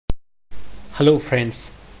Hello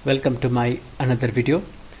friends, welcome to my another video.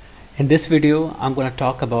 In this video I'm going to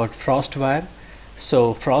talk about FrostWire.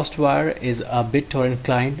 So FrostWire is a BitTorrent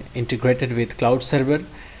client integrated with cloud server.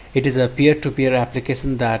 It is a peer-to-peer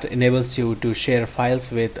application that enables you to share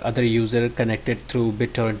files with other users connected through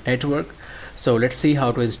BitTorrent network. So let's see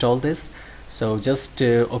how to install this. So just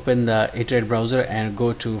open the internet browser and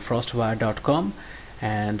go to frostwire.com,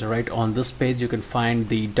 and right on this page you can find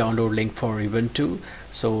the download link for Ubuntu.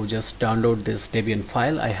 So just download this Debian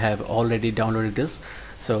file. I have already downloaded this,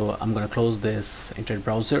 so I'm going to close this internet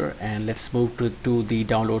browser and let's move to the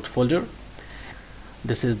download folder.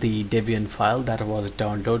 This is the Debian file that was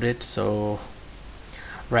downloaded, so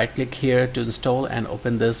right click here to install and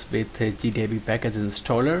open this with GDB package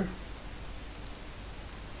installer.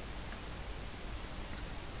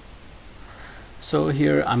 So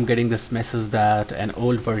here I'm getting this message that an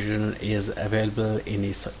old version is available in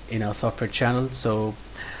a software channel. So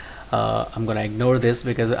I'm gonna ignore this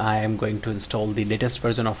because I am going to install the latest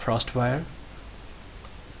version of FrostWire.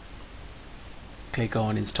 Click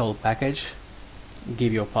on install package,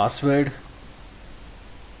 give your password.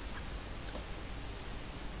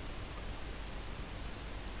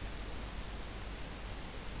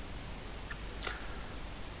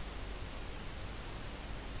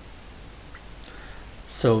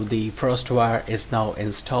 So the FrostWire is now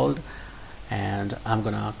installed, and I'm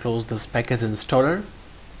gonna close this package installer.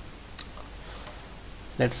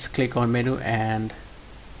 Let's click on menu and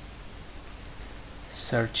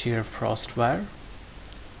search here FrostWire.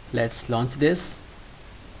 Let's launch this.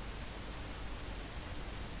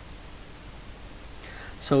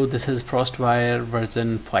 So this is FrostWire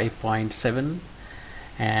version 5.7,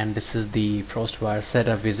 and this is the FrostWire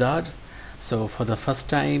setup wizard. So for the first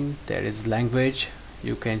time there is language.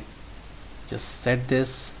 You can just set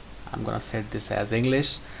this. I'm gonna set this as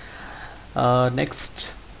English.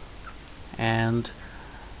 Next, and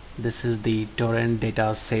this is the torrent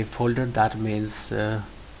data save folder. That means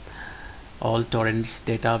all torrents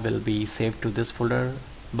data will be saved to this folder.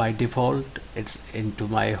 By default it's into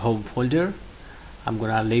my home folder. I'm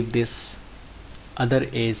gonna leave this other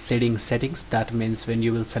is settings. That means when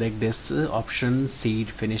you will select this option, seed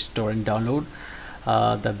finish torrent download,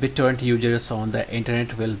 the BitTorrent users on the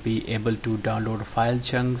internet will be able to download file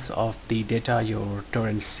chunks of the data your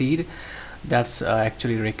torrent seed. That's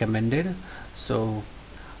actually recommended, so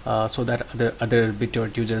that other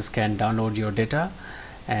BitTorrent users can download your data.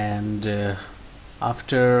 And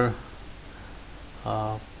after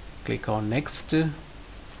click on next.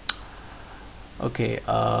 Okay,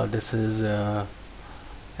 this is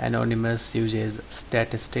anonymous uses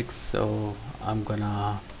statistics, so I'm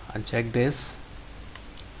gonna uncheck this.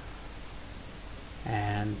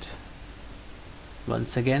 And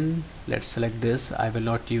once again let's select this. I will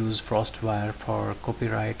not use FrostWire for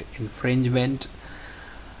copyright infringement.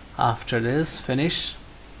 After this, finish.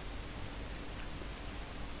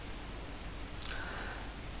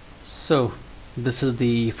 So this is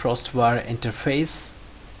the FrostWire interface,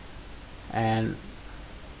 and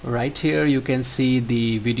right here you can see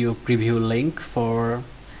the video preview link for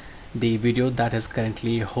the video that is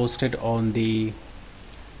currently hosted on the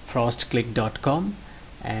frostclick.com.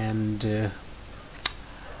 and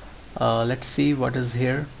let's see what is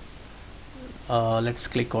here. Let's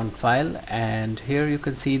click on file, and here you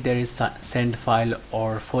can see there is send file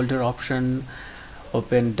or folder option,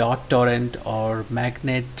 open .torrent or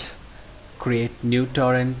magnet, create new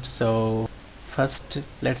torrent. So first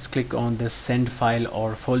let's click on this send file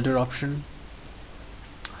or folder option.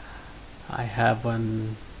 I have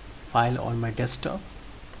one file on my desktop.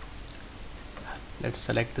 Let's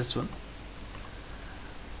select this one.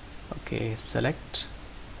 Okay, select,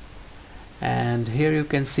 and here you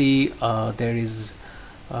can see there is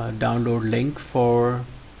a download link for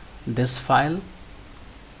this file.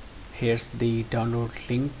 Here's the download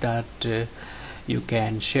link that you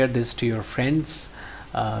can share this to your friends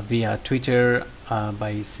via Twitter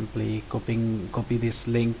by simply copy this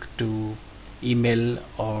link to email,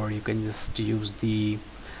 or you can just use the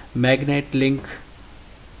magnet link.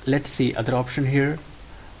 Let's see other option here,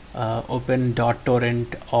 open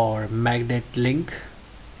 .torrent or magnet link.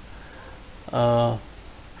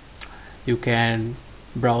 You can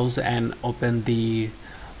browse and open the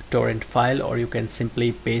torrent file, or you can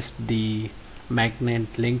simply paste the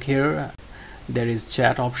magnet link here. There is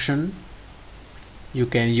chat option. You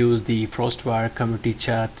can use the FrostWire community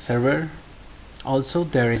chat server. Also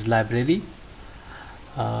there is library.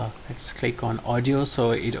 Let's click on audio, so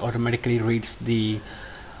it automatically reads the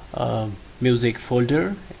music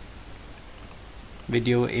folder.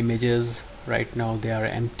 Video, images, right now they are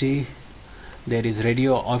empty. There is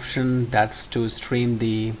radio option, that's to stream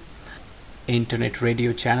the internet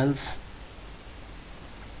radio channels,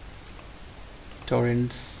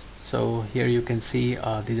 torrents. So here you can see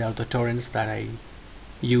these are the torrents that I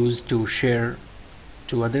use to share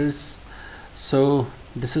to others. So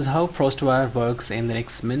this is how FrostWire works in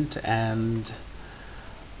Linux Mint, and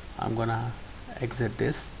I'm gonna exit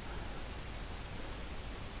this.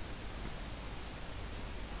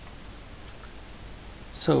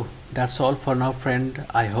 So that's all for now, friend.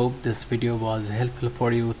 I hope this video was helpful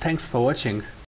for you. Thanks for watching.